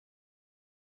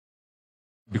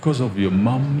because of your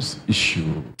mom's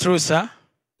issue, True, sir.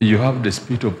 you have the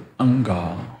spirit of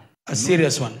anger, A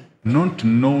serious one. not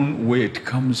knowing where it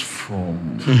comes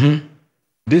from.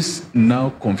 This now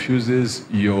confuses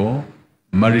your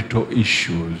marital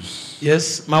issues.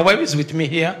 Yes, my wife is with me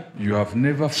here. You have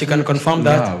never She can felt confirm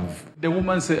that. love. The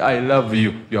woman say, I love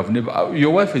you. You have never.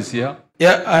 Your wife is here.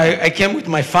 Yeah, I came with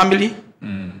my family.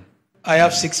 I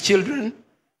have 6 children.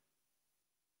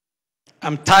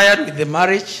 I'm tired with the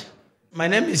marriage. My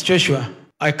name is Joshua.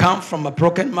 I come from a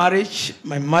broken marriage.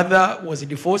 My mother was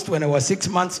divorced when I was 6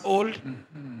 months old.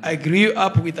 I grew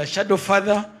up with a shadow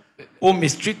father who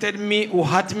mistreated me, who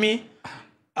hurt me.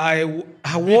 I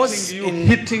was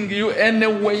hitting you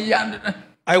anyway.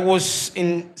 I was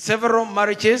in several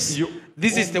marriages.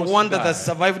 This is the one that has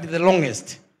survived the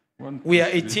longest. We are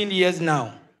 18 years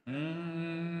now.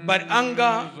 But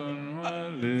anger,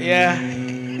 yeah.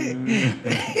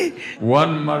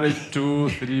 1 marriage, 2,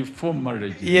 3, 4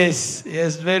 marriages.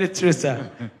 Yes, very true, sir.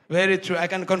 Very true. I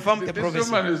can confirm the prophecy. This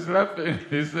woman is laughing.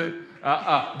 He said,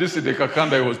 this is the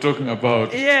Kakande I was talking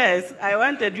about. Yes, I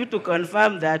wanted you to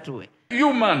confirm that way.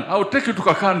 You man, I will take you to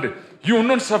Kakande. You will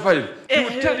not survive. He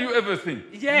will tell you everything.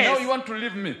 Yes. Now you want to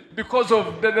leave me because of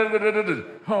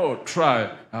Oh, try.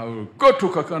 I will go to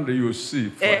Kakande, you will see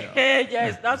fire.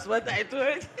 Yes, that's what I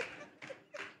told.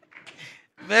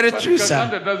 Very true, sir.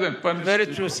 Kakande doesn't punish Very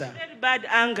people. true, sir. Very bad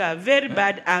anger, very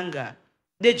bad anger.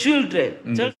 The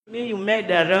children told me you made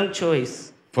the wrong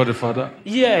choice. For the father?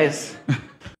 Yes.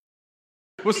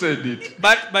 Who said it?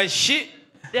 But she,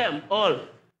 Them all.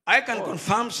 I can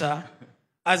confirm, sir,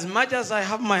 as much as I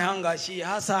have my hunger, she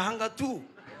has her hunger too.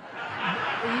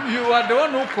 You are the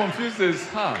one who confuses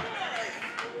her.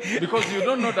 Because you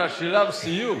don't know that she loves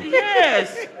you.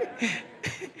 Yes.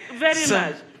 Very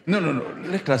much. No.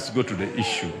 Let us go to the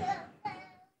issue.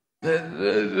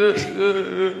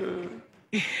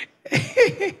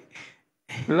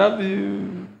 Love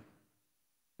you.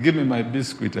 Give me my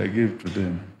biscuit, I give to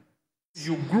them.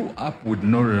 You grew up with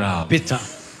no love. Bitter.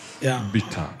 Yeah.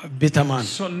 Bitter. A bitter man.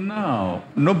 So now,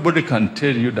 nobody can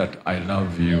tell you that I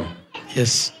love you.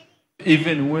 Yes.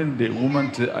 Even when the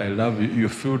woman says, I love you, you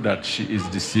feel that she is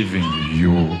deceiving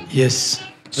you. Yes.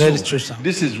 Very true, sir.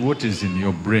 This is what is in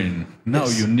your brain. Now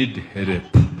you need help.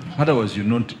 Otherwise, you're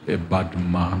not a bad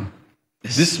man.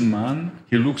 Yes. This man,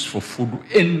 he looks for food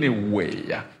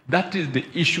anywhere. That is the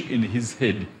issue in his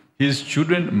head. His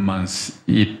children must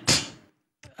eat.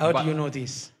 How do you know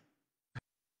this?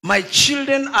 My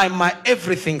children are my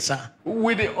everything, sir.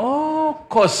 With all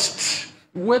cost,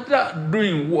 whether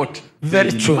doing what,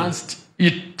 Very they true. must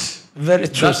eat. Very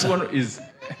true, That sir. one is,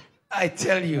 I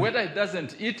tell you. whether it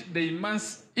doesn't eat, they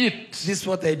must eat. This is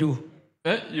what I do.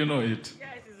 You know it.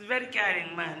 Yes, he's a very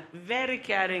caring man. Very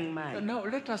caring man. Now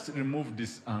let us remove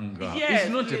this anger. Yes,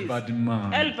 He's not please. a bad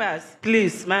man. Help us,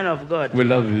 please, man of God. We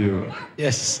love you.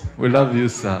 Yes. We love you,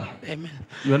 sir. Amen.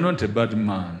 You are not a bad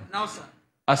man. Now, sir.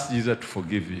 Ask Jesus to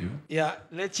forgive you Yeah,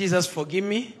 let Jesus forgive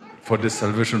me for the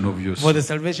salvation of your soul. for the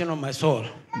salvation of my soul.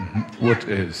 What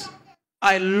else?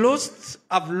 I've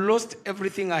lost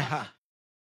everything I had.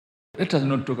 Let us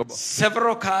not talk about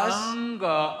Several cars.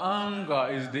 anger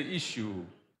is the issue.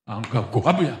 Anger, go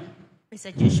up here.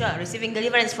 Mr. Joshua, receiving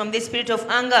deliverance from this spirit of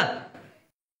anger.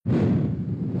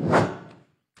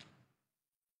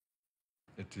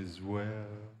 It is well.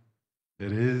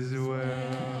 It is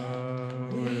well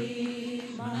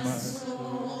with my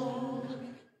soul.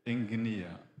 Engineer.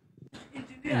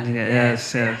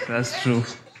 Yes, that's true.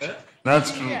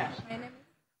 That's true.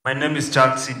 My name is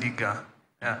Charles Sindiga.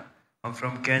 Yeah, I'm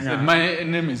from Kenya. My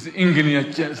name is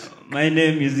Engineer Charles. My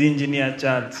name is Engineer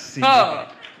Charles Sindiga.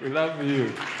 We love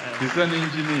you. He's an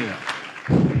engineer.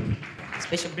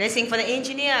 Special blessing for the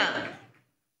engineer.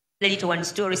 The little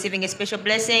ones too, receiving a special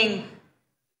blessing.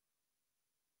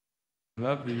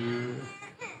 Love you.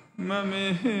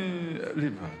 Mommy,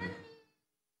 leave her.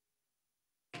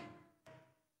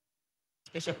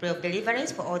 Special prayer of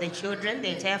deliverance for all the children, the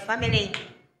entire family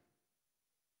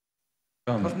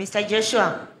Come. of Mr.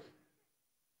 Joshua.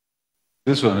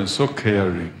 This one is so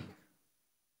caring.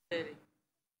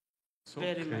 So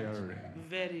Very much. caring.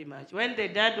 Very much. When the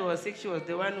dad was sick, she was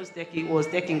the one who was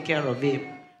taking care of him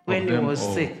when he them was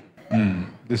all. sick.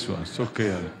 This one, so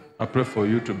caring. I pray for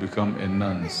you to become a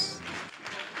nurse.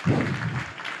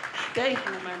 Thank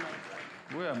you, man of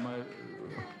God. Where my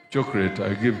chocolate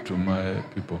I give to my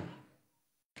people?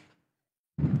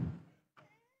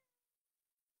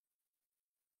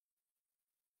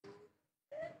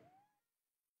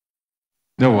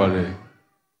 Don't worry.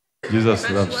 Jesus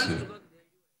loves you.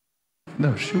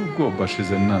 No, she'll go, but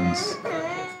she's a nurse.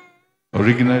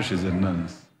 Originally, she's a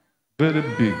nurse. Very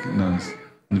big nurse.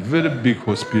 In a very big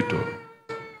hospital.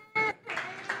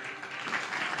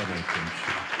 Father, I thank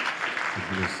you. We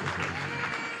bless your holy name.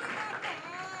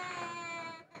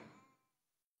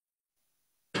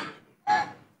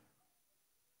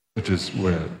 It is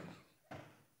well.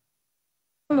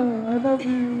 Hello, I love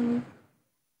you.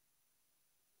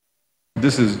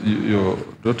 This is your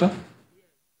daughter?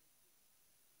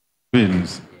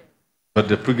 Twins. But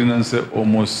the pregnancy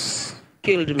almost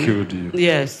Killed me. killed you.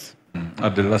 Yes.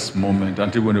 At the last moment,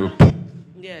 until when you were...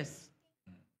 Yes.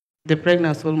 The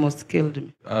pregnancy almost killed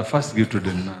me. First give to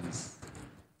the nuns.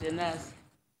 The nurse.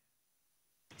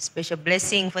 Special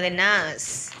blessing for the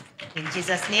nurse. In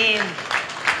Jesus' name.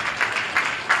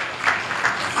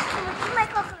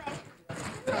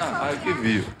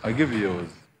 I give you yours.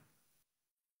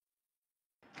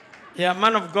 Yeah,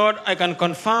 man of God, I can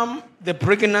confirm the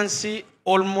pregnancy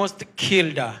almost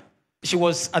killed her. She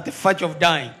was at the verge of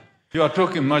dying. You are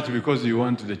talking much because you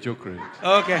want the chocolate.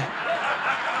 Okay.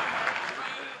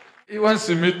 He wants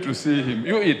me to see him.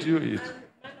 You eat, you eat.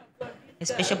 A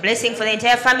special blessing for the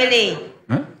entire family.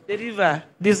 Huh? The river,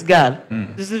 this girl,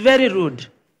 this is very rude.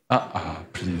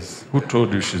 Please. Who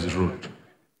told you she's rude?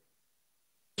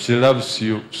 She loves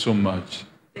you so much.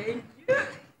 Thank you.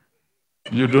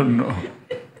 You don't know.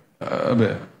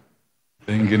 The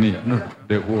engineer, no,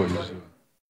 the whole is.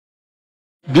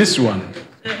 This one,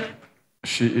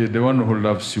 she is the one who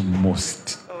loves you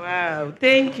most. Wow,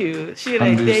 thank you. Shira,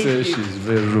 And you thank say you. she's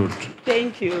very rude.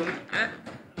 Thank you.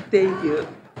 Thank you.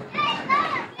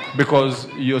 Because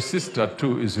your sister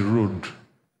too is rude.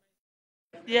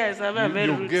 Yes, I'm a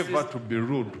very You rude gave her sister. to be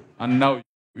rude, and now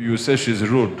you say she's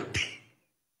rude.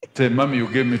 Say, Mommy, you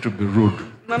gave me to be rude.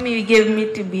 Mommy, you gave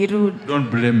me to be rude. Don't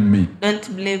blame me.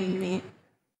 Don't blame me.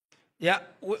 Yeah.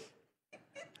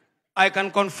 I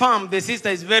can confirm the sister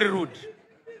is very rude.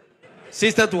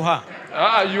 Sister to her.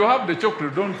 You have the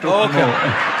chocolate, don't talk Okay.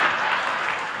 more.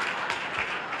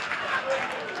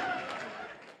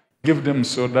 Give them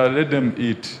soda, let them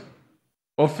eat.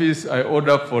 Office, I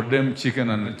order for them chicken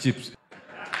and chips.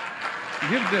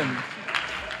 Give them.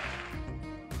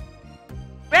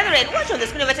 Brethren, watch on the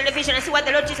screen of the television and see what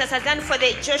the Lord Jesus has done for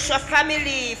the Joshua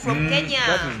family from Kenya.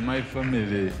 That is my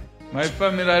family. My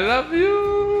family, I love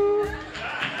you.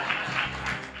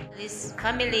 This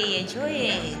family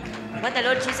enjoying what the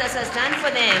Lord Jesus has done for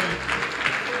them.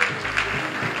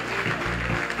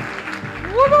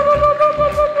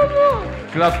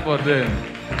 Clap for them.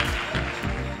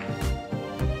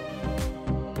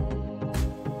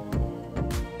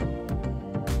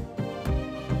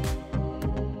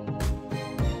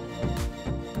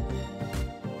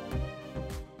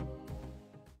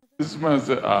 This man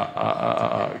said,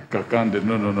 Kakande,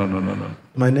 no.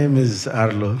 My name is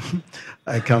Arlo.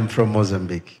 I come from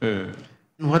Mozambique.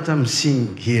 What I'm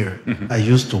seeing here, I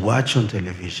used to watch on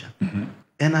television.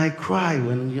 And I cry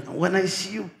when I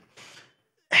see you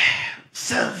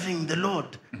serving the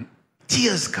Lord.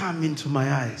 Tears come into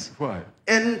my eyes. Why?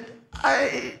 And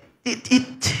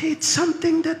it's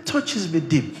something that touches me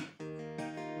deep.